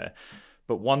sending there.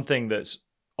 But one thing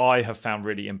I have found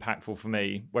really impactful for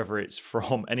me, whether it's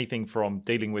from anything from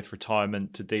dealing with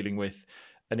retirement to dealing with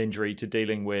an injury to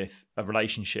dealing with a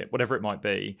relationship, whatever it might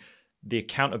be, the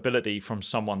accountability from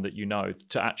someone that you know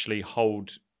to actually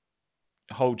hold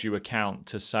you account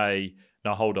to say,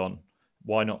 no, hold on,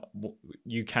 why not?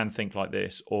 You can think like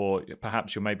this, or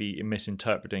perhaps you're maybe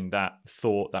misinterpreting that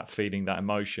thought, that feeling, that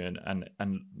emotion,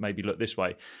 and maybe look this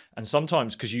way. And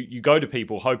sometimes, because you go to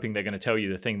people hoping they're going to tell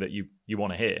you the thing that you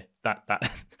want to hear,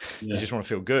 that you just want to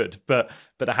feel good, but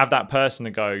to have that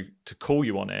person to call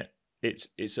you on it,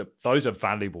 those are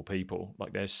valuable people.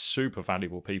 Like, they're super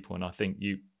valuable people, and I think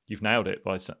you've nailed it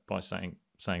by saying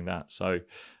that. So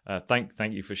thank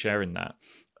you for sharing that.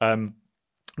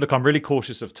 Look, I'm really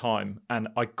cautious of time, and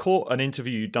I caught an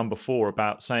interview you'd done before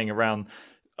about saying around,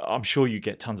 I'm sure you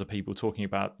get tons of people talking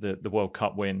about the World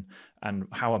Cup win and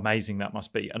how amazing that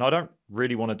must be. And I don't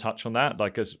really want to touch on that,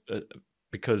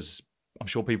 because I'm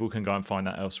sure people can go and find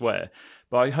that elsewhere.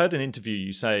 But I heard an interview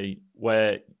you say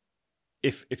where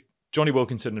if Johnny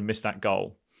Wilkinson had missed that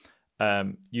goal,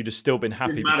 you'd have still been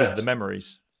happy because of the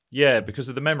memories. Yeah, because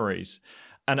of the memories.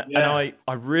 And I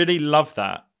really love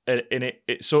that. And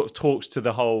it sort of talks to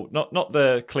the whole, not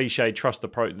the cliche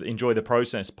enjoy the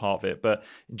process part of it, but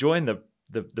enjoying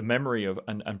the memory of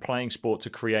and playing sport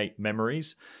to create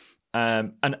memories.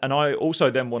 And I also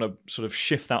then want to sort of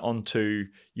shift that onto,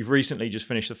 you've recently just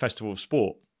finished the Festival of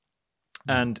Sport,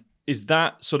 and is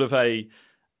that sort of a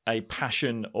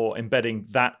passion or embedding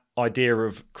that idea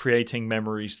of creating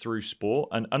memories through sport?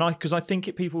 And because I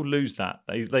think people lose that,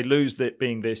 they lose that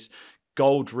being this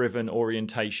goal-driven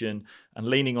orientation, and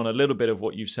leaning on a little bit of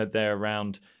what you've said there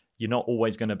around, you're not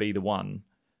always going to be the one.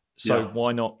 So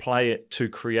why not play it to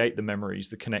create the memories,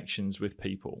 the connections with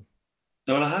people?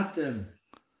 Well, I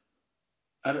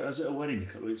was at a wedding a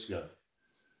couple of weeks ago.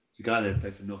 There's a guy there who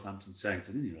played for Northampton Saints.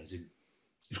 I didn't realise him.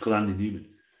 He's called Andy Newman.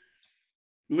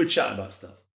 We were chatting about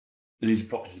stuff, and he's a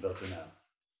property developer now.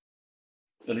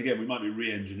 And again, we might be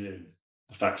re-engineering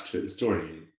the facts to fit the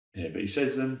story here, but he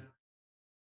says,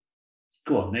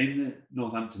 go on, name the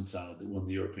Northampton side that won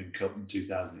the European Cup in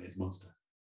 2000 against Munster.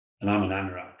 And I'm an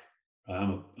anorak.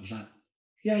 I was like,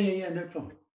 yeah, no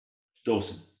problem.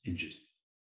 Dawson, injured.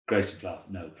 Grayson Flav,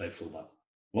 no, played fullback.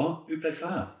 What? Who played for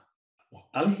her? What?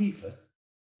 Ali Heifer?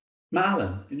 Matt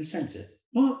Allen in the centre?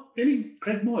 What? Really?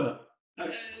 Craig Moyer?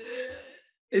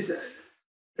 Is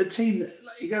a team that,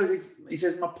 he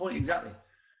says, my point exactly.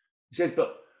 He says,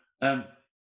 but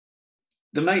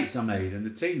the mates I made and the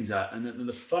teams and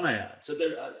the fun I had. So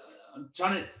I'm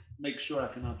trying to make sure I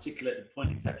can articulate the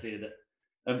point exactly that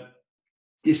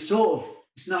it's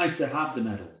nice to have the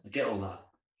medal. I get all that,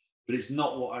 but it's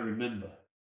not what I remember.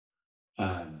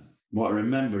 What I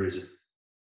remember is a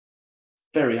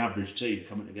very average team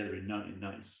coming together in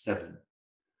 1997,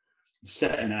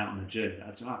 setting out on a journey that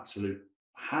had some absolute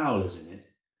howlers in it,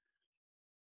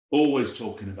 always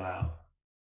talking about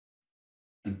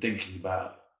and thinking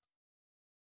about,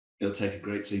 it'll take a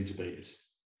great team to beat us,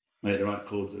 make the right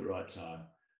calls at the right time,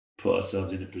 put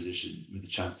ourselves in a position with the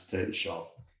chance to take the shot.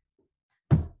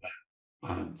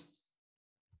 And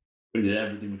we did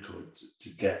everything we could to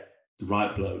get the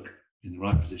right bloke in the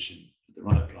right position at the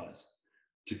right place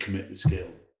to commit the skill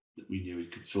that we knew he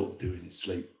could sort of do in his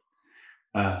sleep.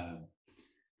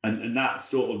 And that's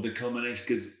sort of the culmination,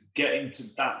 because getting to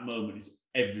that moment is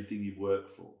everything you've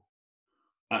worked for.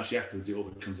 Actually, afterwards, it all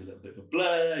becomes a little bit of a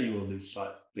blur. You will lose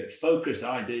slight bit of focus.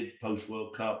 I did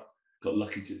post-World Cup. Got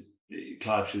lucky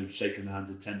Clive should have shaken the hands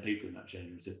of 10 people in that change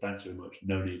room and said, thanks very much,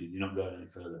 no needed, you're not going any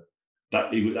further.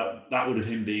 That would have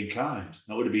him being kind.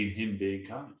 That would have been him being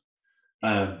kind.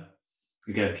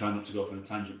 Again, try not to go off on a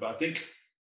tangent, but I think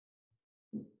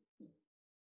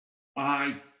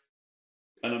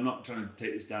and I'm not trying to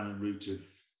take this down a route of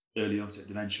early onset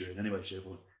dementia in any way, shape, or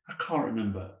form. I can't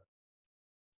remember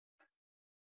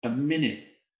a minute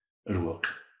at a World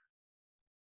Cup.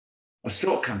 I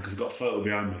sort of can because I've got a photo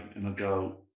behind me and I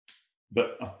go,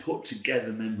 but I put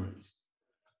together memories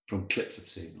from clips I've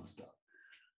seen and stuff.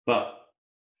 But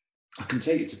I can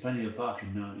take it to Pennyhill Park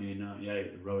in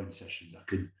 1998 at rowing sessions. I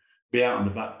could be out on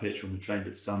the back pitch when we trained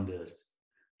at Sandhurst,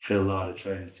 Phil Larder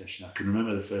training session. I can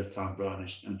remember the first time Brian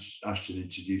and Ashton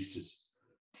introduced us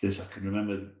to this. I can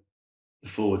remember the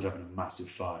forwards having a massive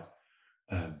fight.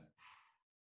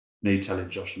 me telling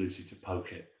Josh Lucy to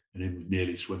poke it and him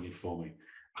nearly swinging for me.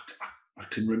 I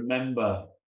can remember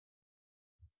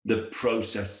the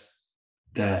process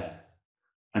there,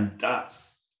 and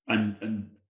that's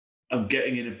and I'm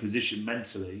getting in a position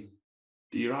mentally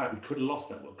that you're right. We could have lost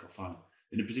that World Cup final.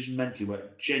 In a position mentally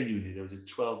where genuinely there was a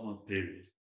 12-month period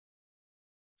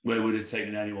where we'd have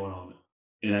taken anyone on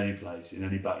in any place, in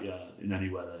any backyard, in any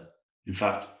weather. In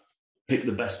fact, pick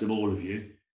the best of all of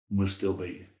you, and we'll still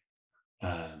beat you.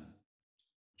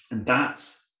 And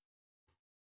that's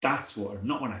what,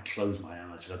 not when I close my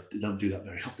eyes, I don't do that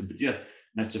very often, but yeah,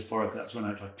 metaphorically, that's when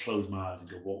if I close my eyes and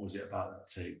go, what was it about that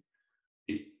team?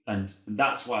 And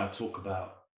that's why I talk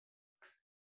about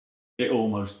it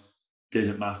almost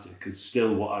didn't matter, because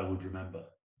still what I would remember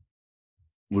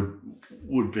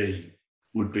would be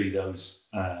those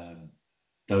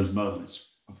moments.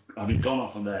 Having gone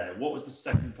off on there, what was the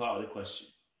second part of the question?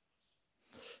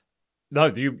 No,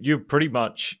 you're pretty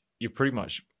much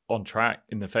on track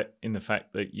in the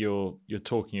fact that you're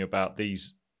talking about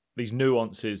these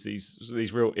nuances,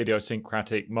 these real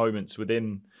idiosyncratic moments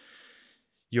within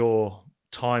your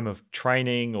time of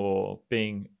training or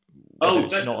being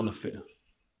not on the field.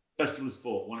 Festival of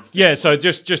Sport. Yeah, so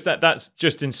just that's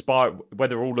just inspired,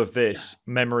 whether all of this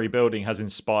memory building has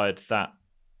inspired that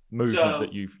movement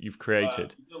that you've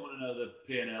created. You don't want to know the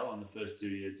P&L on the first 2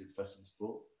 years of Festival of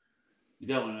Sport. You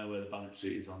don't want to know where the balance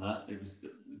sheet is on that. It was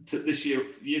this year.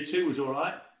 Year 2 was all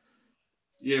right.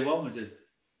 Year 1 was a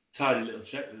tidy little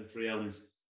check that the 3 owners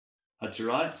had to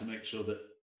write to make sure that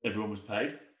everyone was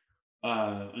paid.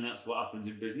 And that's what happens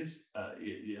in business.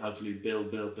 You hopefully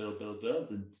build,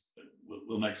 and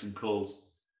we'll make some calls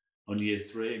on year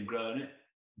 3 and grow in it.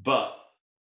 But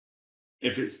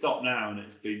if it's stopped now and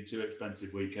it's been 2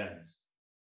 expensive weekends,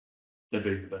 they've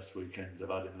been the best weekends I've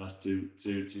had in the last two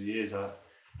years.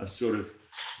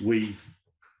 We've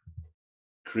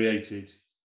created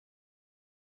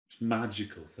this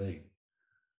magical thing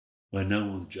where no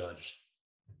one's judged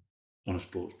on a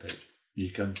sports pitch.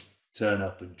 You can turn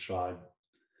up and try.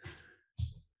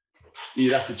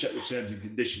 You'd have to check the terms and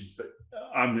conditions, but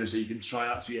I'm going to say you can try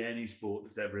absolutely any sport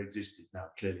that's ever existed. Now,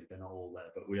 clearly they're not all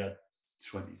there, but we had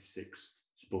 26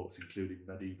 sports, including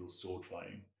medieval sword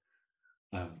fighting.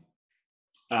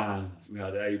 And we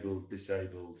had able,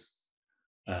 disabled,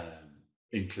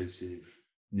 inclusive,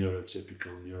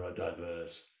 neurotypical,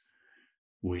 neurodiverse.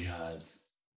 We had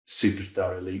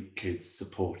superstar elite kids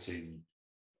supporting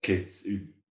kids who'd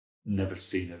never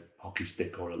seen a hockey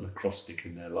stick or a lacrosse stick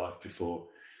in their life before.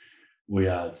 We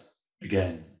had,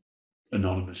 again,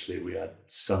 anonymously, we had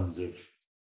sons of,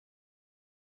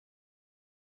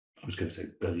 I was going to say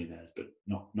billionaires, but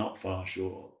not far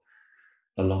short,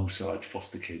 alongside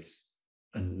foster kids.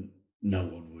 And no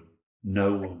one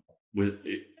will,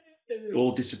 it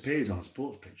all disappears on a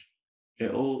sports pitch.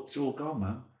 It's all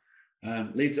gone,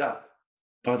 man. Leads up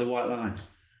by the white line.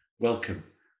 Welcome.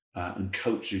 And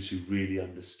coaches who really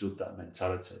understood that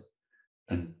mentality.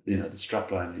 And, the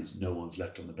strapline is no one's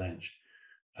left on the bench.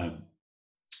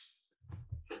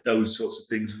 Those sorts of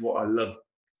things is what I love.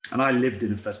 And I lived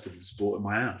in a festival of sport in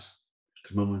my house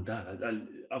because mum and dad,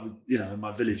 I was, in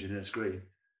my village in Erskine Green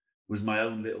was my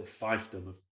own little fiefdom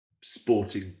of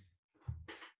sporting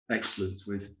excellence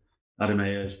with Adam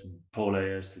Ayerst and Paul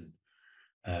Ayerst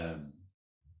and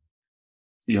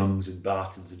Youngs and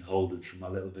Bartons and Holdens from my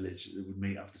little village that would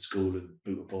meet after school and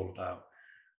boot a ball about,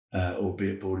 or be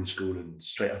at boarding school and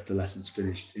straight after lessons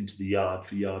finished into the yard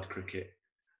for yard cricket.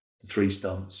 The 3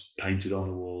 stumps painted on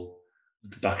the wall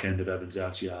at the back end of Evans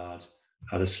House yard.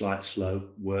 Had a slight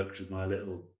slope, worked with my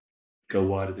little go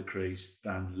wide of the crease,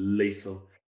 bang, lethal.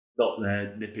 Stop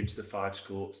there, nip into the 5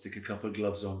 court, stick a couple of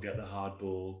gloves on, get the hard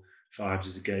ball. 5s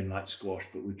is a game like squash,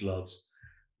 but with gloves.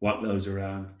 Whack those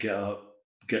around, get up,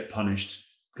 get punished,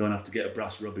 go and have to get a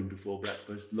brass rubbing before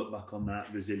breakfast. Look back on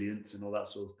that, resilience and all that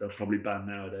sort of stuff, probably banned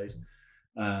nowadays.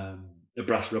 A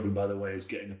brass rubbing, by the way, is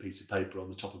getting a piece of paper on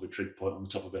the top of a trig point on the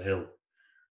top of a hill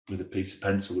with a piece of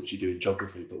pencil, which you do in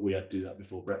geography, but we had to do that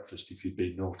before breakfast if you'd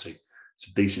been naughty. It's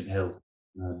a decent hill.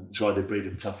 That's why they breed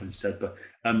them tough instead. But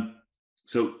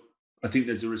so I think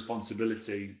there's a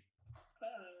responsibility.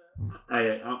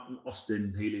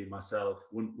 Austin, Healy, myself,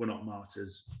 we're not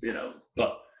martyrs,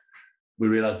 but we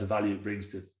realise the value it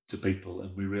brings to people,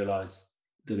 and we realise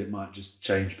that it might just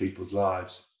change people's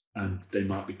lives, and they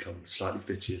might become slightly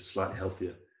fitter, slightly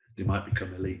healthier. They might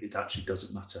become elite. It actually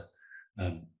doesn't matter.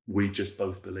 We just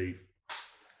both believe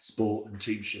sport and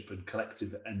teamship and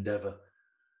collective endeavour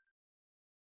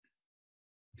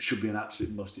should be an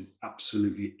absolute must in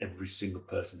absolutely every single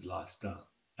person's lifestyle.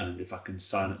 And if I can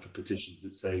sign up for petitions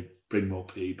that say bring more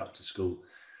PE back to school,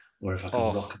 or if I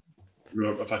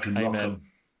can rock them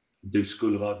do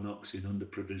School of Hard Knocks in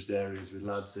underprivileged areas with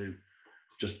lads who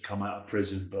just come out of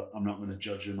prison, but I'm not going to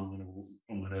judge them.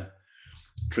 I'm going to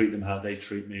treat them how they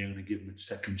treat me. I'm going to give them a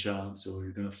second chance, or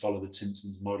you're going to follow the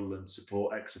Timpsons model and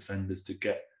support ex-offenders to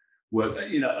get work.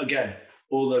 Again,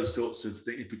 all those sorts of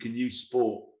things. If we can use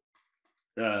sport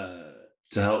to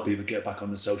help people get back on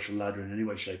the social ladder in any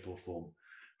way, shape, or form,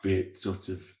 be it sort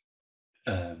of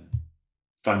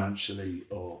financially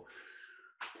or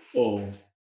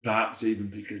perhaps even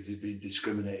because they've been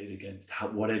discriminated against,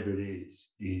 whatever it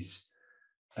is.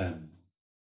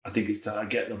 I think it's time. I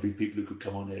get there'll be people who could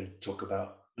come on here and talk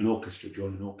about an orchestra,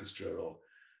 join an orchestra, or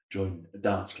join a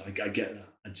dance club. I get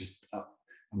that.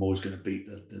 I'm always going to beat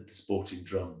the sporting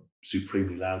drum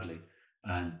supremely loudly,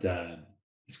 and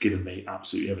it's given me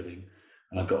absolutely everything.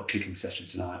 And I've got a kicking session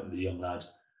tonight with a young lad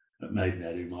at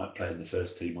Maidenhead who might play in the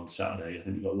first team on Saturday. I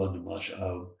think we've got London Marsh at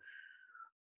home.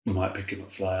 We might pick him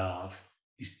up fly half.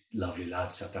 He's a lovely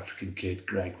lad, South African kid.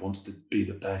 Greg wants to be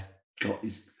the best. I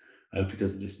hope he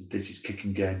doesn't listen to this. His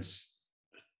kicking game's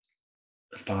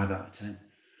a 5 out of 10.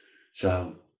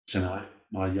 So tonight,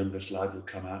 my youngest lad will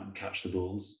come out and catch the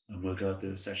balls, and we'll go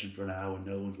do a session for an hour when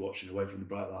no one's watching, away from the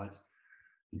bright lights,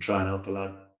 and try and help a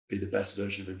lad be the best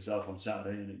version of himself on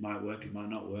Saturday. And it might work, it might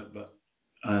not work, but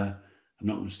I'm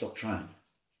not going to stop trying.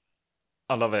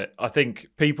 I love it. I think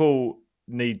people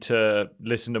need to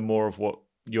listen to more of what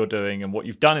you're doing and what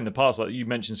you've done in the past. Like you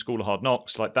mentioned School of Hard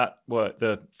Knocks, like that work,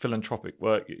 the philanthropic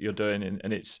work you're doing,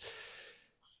 and it's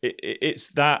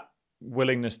that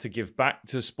willingness to give back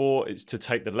to sport. It's to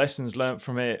take the lessons learned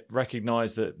from it,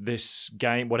 recognize that this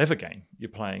game, whatever game you're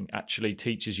playing, actually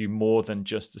teaches you more than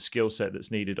just the skill set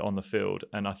that's needed on the field.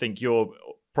 And I think you're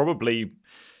probably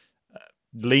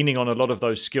leaning on a lot of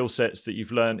those skill sets that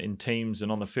you've learned in teams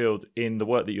and on the field in the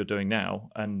work that you're doing now.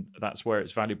 And that's where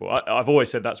it's valuable. I've always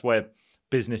said that's where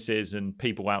businesses and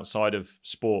people outside of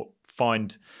sport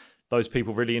find those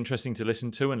people really interesting to listen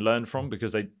to and learn from,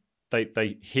 because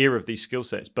they hear of these skill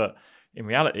sets. But in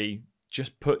reality,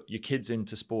 just put your kids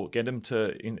into sport, get them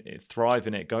to thrive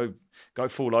in it, go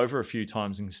fall over a few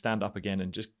times and stand up again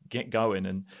and just get going.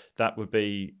 And that would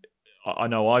be, I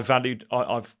know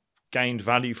I've gained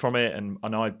value from it, and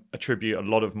I attribute a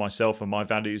lot of myself and my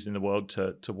values in the world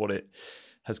to what it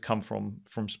has come from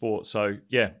sport. So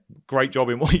yeah, great job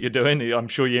in what you're doing. I'm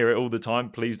sure you hear it all the time.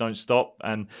 Please don't stop.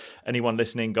 And anyone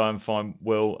listening, go and find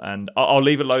Will. And I'll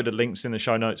leave a load of links in the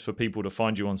show notes for people to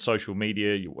find you on social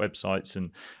media, your websites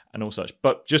and all such.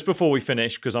 But just before we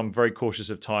finish, because I'm very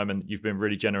cautious of time and you've been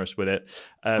really generous with it.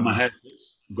 My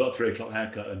haircut's, I've got a 3 o'clock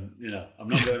haircut, and I'm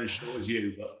not going as short as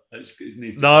you, but it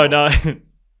needs to No.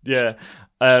 Yeah.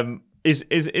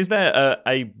 Is there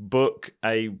a book,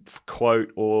 a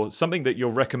quote, or something that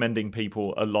you're recommending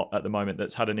people a lot at the moment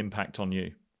that's had an impact on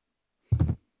you?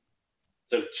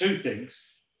 So 2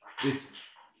 things.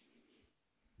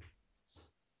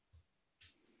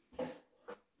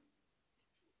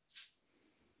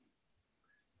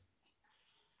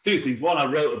 Two things. One, I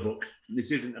wrote a book.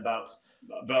 This isn't about,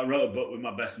 but I wrote a book with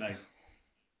my best mate,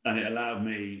 and it allowed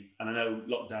me, and I know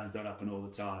lockdowns don't happen all the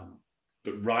time,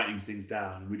 but writing things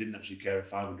down, and we didn't actually care if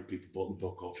 500 people bought the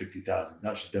book or 50,000.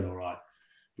 Actually done all right.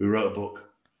 We wrote a book,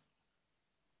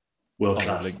 world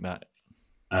class. Link that.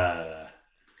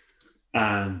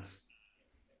 And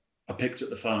I picked up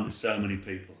the phone to so many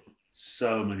people,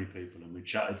 and we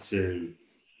chatted to,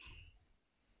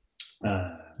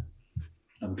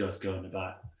 I'm just going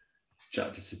about,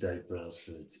 chatted to Sir Dave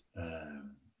Brailsford,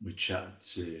 we chatted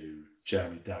to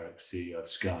Jeremy Darroch, CEO of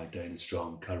Sky, Dana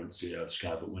Strong, current CEO of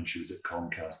Sky, but when she was at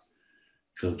Comcast,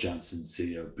 Phil Jansen,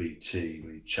 CEO of BT.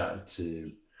 We chatted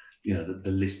to,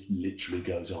 the list literally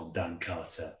goes on, Dan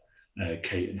Carter,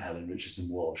 Kate and Helen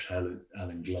Richardson-Walsh,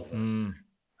 Helen Glover.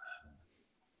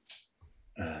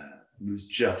 It was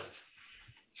just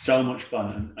so much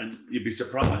fun, and you'd be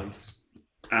surprised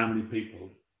how many people,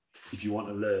 if you want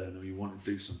to learn or you want to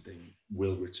do something,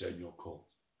 will return your call.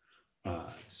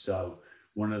 So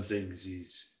one of the things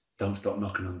is, don't stop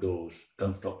knocking on doors,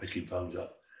 don't stop picking phones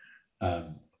up.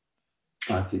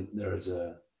 I think there is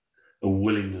a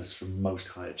willingness from most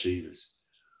high achievers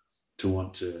to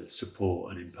want to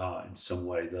support and impart in some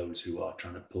way those who are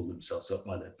trying to pull themselves up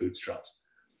by their bootstraps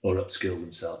or upskill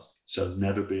themselves. So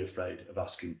never be afraid of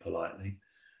asking politely.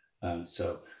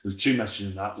 So there's 2 messages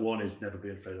in that. One is never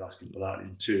be afraid of asking politely,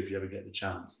 and 2, if you ever get the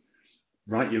chance,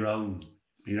 write your own.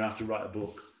 You don't have to write a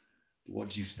book, but what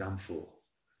do you stand for?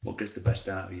 What gets the best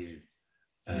out of you?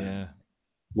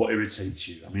 What irritates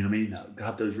you? I mean that.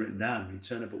 Have those written down. When you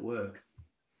turn up at work,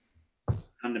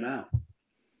 hand them out.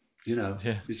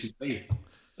 This is me.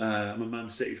 I'm a Man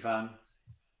City fan.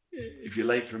 If you're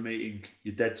late for a meeting,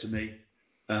 you're dead to me.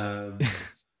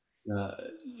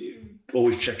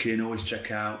 Always check in, always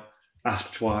check out,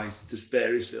 ask twice, just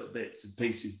various little bits and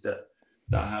pieces that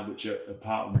I have, which are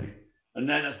part of me. And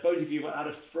then I suppose if you had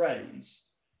a phrase,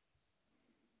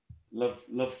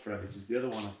 love phrase is the other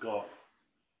one I've got.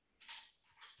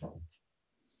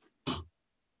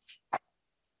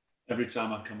 Every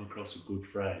time I come across a good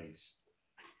phrase,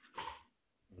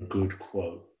 a good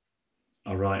quote,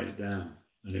 I write it down,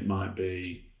 and it might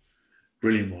be a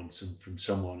brilliant one from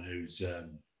someone who's a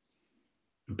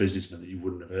businessman that you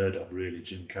wouldn't have heard of, really,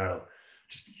 Jim Carroll.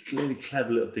 Just really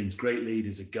clever little things. Great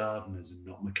leaders are gardeners and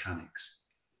not mechanics.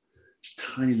 Just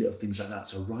tiny little things like that.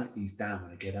 So I write these down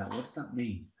when I get out. What does that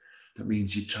mean? That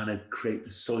means you're trying to create the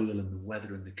soil and the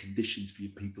weather and the conditions for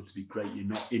your people to be great. You're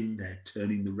not in there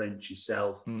turning the wrench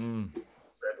yourself.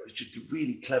 It's just a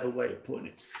really clever way of putting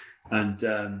it. And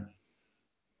the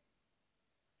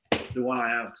one I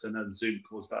have, because I know the Zoom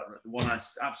calls back, the one I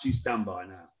absolutely stand by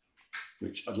now,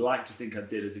 which I'd like to think I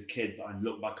did as a kid, but I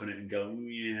look back on it and go,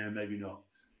 yeah, maybe not.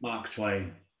 Mark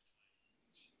Twain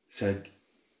said,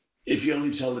 if you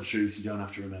only tell the truth, you don't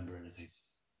have to remember anything.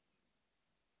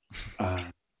 And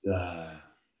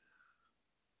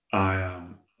I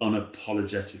am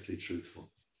unapologetically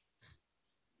truthful.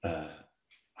 I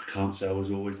can't say I was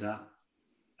always that,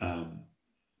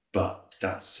 but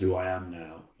that's who I am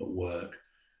now at work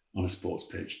on a sports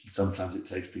pitch. Sometimes it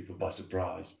takes people by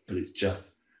surprise, but it's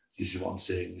just, this is what I'm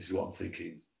seeing, this is what I'm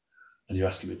thinking. And you're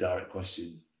asking me a direct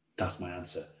question, that's my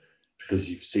answer. Because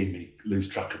you've seen me lose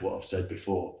track of what I've said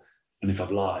before. And if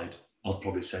I've lied, I'll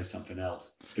probably say something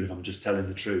else. But if I'm just telling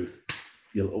the truth,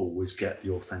 you'll always get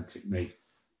the authentic me.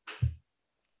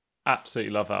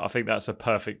 Absolutely love that. I think that's a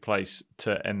perfect place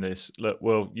to end this. Look,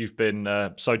 Will, you've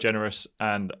been so generous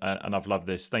and I've loved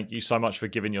this. Thank you so much for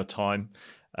giving your time.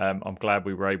 I'm glad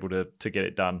we were able to get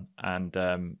it done.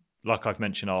 And like I've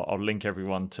mentioned, I'll link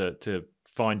everyone to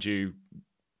find you,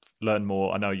 learn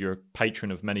more. I know you're a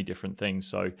patron of many different things,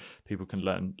 so people can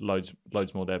learn loads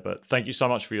more there. But thank you so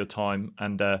much for your time,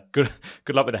 and good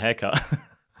luck with the haircut.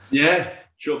 Yeah,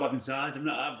 short back in size.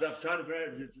 I've tried a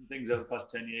variety of different things over the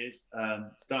past 10 years.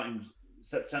 Starting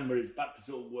September, it's back to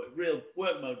sort of real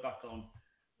work mode back on.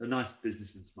 A nice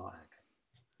businessman smart haircut.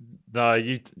 No,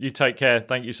 you take care.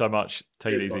 Thank you so much.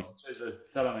 Take it easy. Cheers,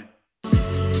 ta-ra,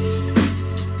 mate.